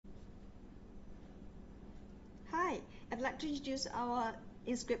I'd like to introduce our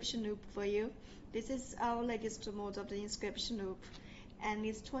Inscription Loupe for you. This is our latest model of the Inscription Loupe, and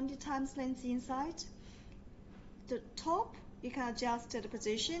it's 20 times length inside. The top, you can adjust the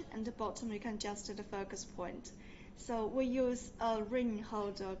position, and the bottom, you can adjust the focus point. So we use a ring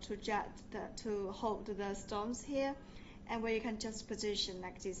holder to hold the stones here, and where you can just position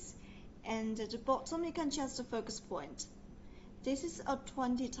like this. And at the bottom, you can adjust the focus point. This is a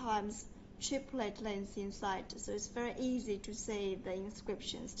 20 times triplet length inside, so it's very easy to see the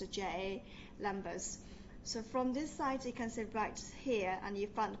inscriptions, the JA numbers. So from this side, you can see right here, and you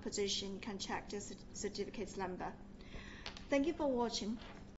find the position, you can check the certificate's number. Thank you for watching.